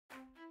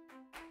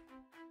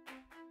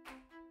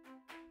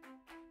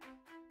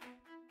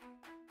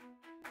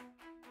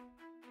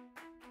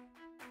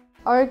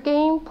Our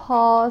game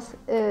Pause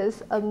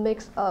is a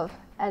mix of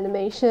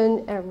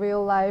animation and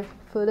real-life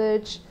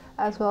footage,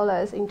 as well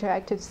as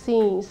interactive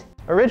scenes.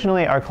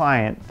 Originally, our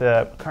client,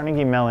 the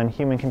Carnegie Mellon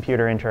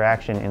Human-Computer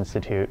Interaction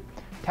Institute,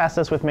 tasked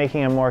us with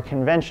making a more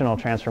conventional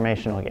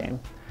transformational game.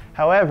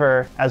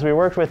 However, as we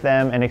worked with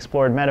them and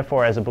explored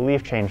metaphor as a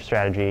belief change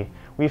strategy,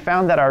 we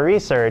found that our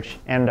research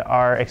and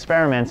our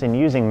experiments in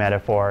using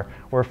metaphor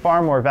were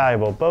far more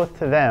valuable both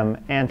to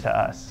them and to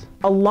us.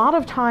 A lot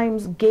of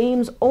times,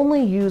 games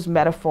only use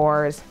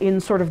metaphors in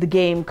sort of the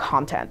game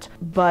content,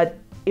 but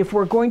if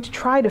we're going to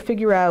try to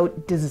figure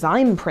out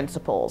design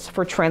principles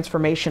for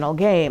transformational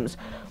games,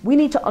 we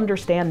need to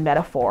understand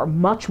metaphor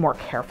much more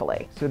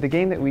carefully. So the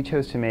game that we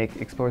chose to make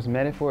explores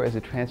metaphor as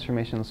a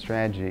transformational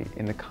strategy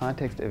in the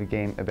context of a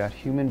game about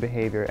human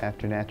behavior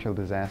after natural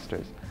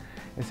disasters.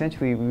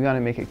 Essentially, we want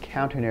to make a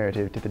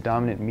counter-narrative to the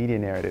dominant media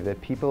narrative that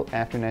people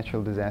after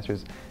natural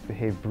disasters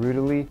behave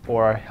brutally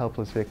or are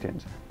helpless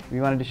victims.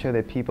 We wanted to show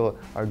that people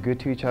are good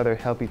to each other,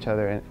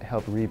 and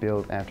help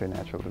rebuild after a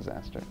natural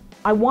disaster.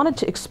 I wanted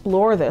to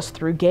explore this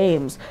through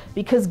games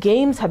because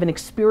games have an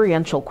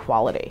experiential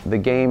quality. The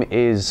game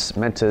is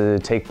meant to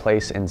take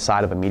place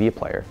inside of a media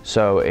player.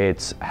 So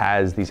it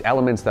has these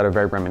elements that are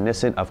very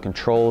reminiscent of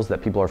controls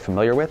that people are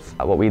familiar with.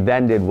 What we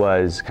then did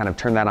was kind of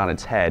turn that on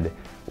its head,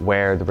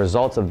 where the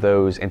results of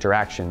those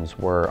interactions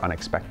were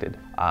unexpected.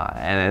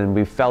 And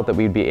we felt that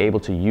we'd be able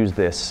to use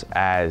this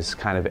as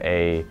kind of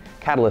a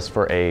catalyst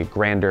for a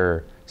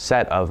grander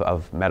set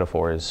of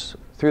metaphors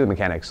through the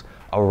mechanics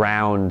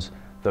around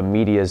the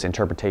media's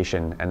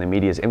interpretation and the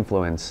media's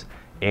influence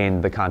in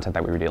the content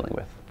that we were dealing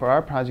with. For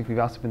our project, we've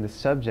also been the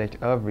subject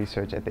of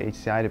research at the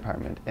HCI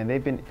department, and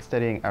they've been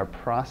studying our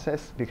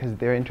process because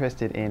they're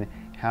interested in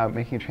how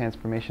making a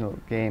transformational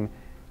game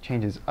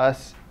changes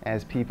us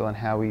as people and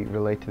how we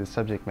relate to the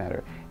subject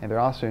matter. And they're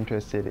also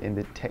interested in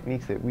the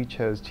techniques that we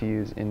chose to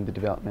use in the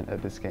development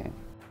of this game.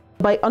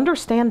 By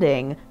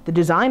understanding the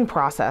design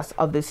process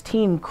of this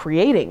team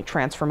creating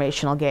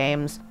transformational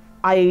games,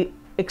 I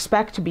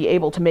expect to be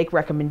able to make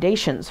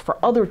recommendations for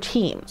other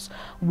teams.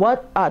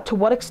 To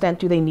what extent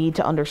do they need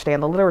to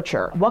understand the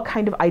literature? What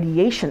kind of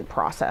ideation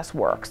process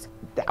works?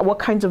 What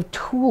kinds of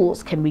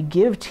tools can we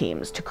give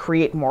teams to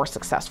create more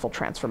successful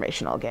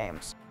transformational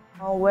games?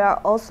 We are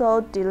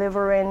also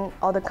delivering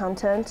all the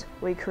content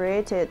we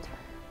created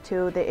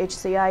to the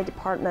HCI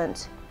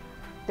department.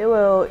 They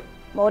will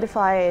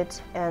modify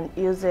it and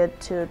use it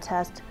to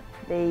test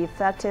the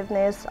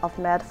effectiveness of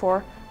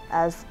metaphor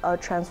as a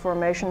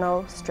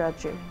transformational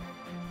strategy.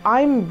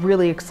 I'm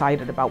really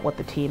excited about what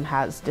the team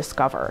has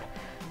discovered,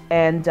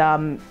 and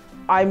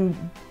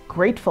I'm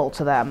grateful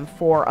to them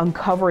for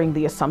uncovering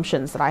the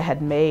assumptions that I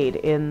had made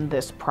in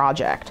this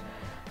project.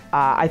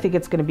 I think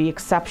it's going to be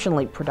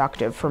exceptionally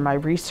productive for my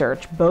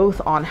research,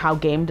 both on how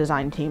game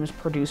design teams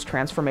produce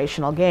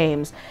transformational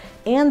games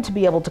and to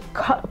be able to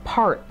cut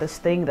apart this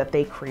thing that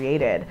they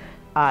created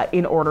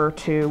in order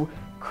to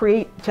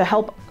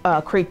help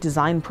create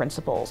design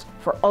principles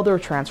for other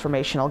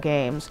transformational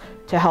games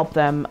to help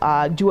them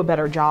do a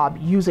better job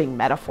using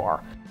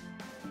metaphor.